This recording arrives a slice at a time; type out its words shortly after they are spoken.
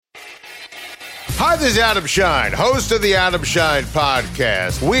Hi, this is Adam Schein, host of the Adam Schein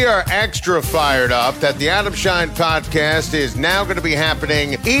Podcast. We are extra fired up that the Adam Schein Podcast is now going to be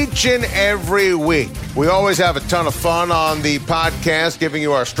happening each and every week. We always have a ton of fun on the podcast, giving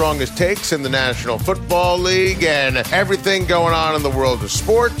you our strongest takes in the National Football League and everything going on in the world of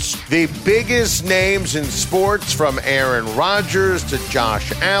sports. The biggest names in sports, from Aaron Rodgers to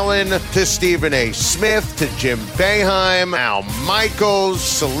Josh Allen to Stephen A. Smith to Jim Boeheim, Al Michaels,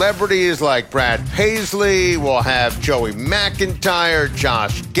 celebrities like Brad Paisley. We'll have Joey McIntyre,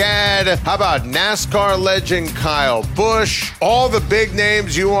 Josh Gad. How about NASCAR legend Kyle Busch? All the big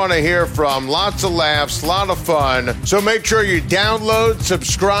names you want to hear from. Lots of laughs, a lot of fun. So make sure you download,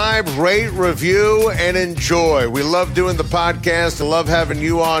 subscribe, rate, review, and enjoy. We love doing the podcast and love having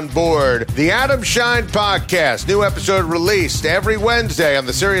you on board. The Adam Schein Podcast, new episode released every Wednesday on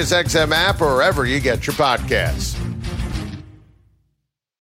the SiriusXM app or wherever you get your podcasts.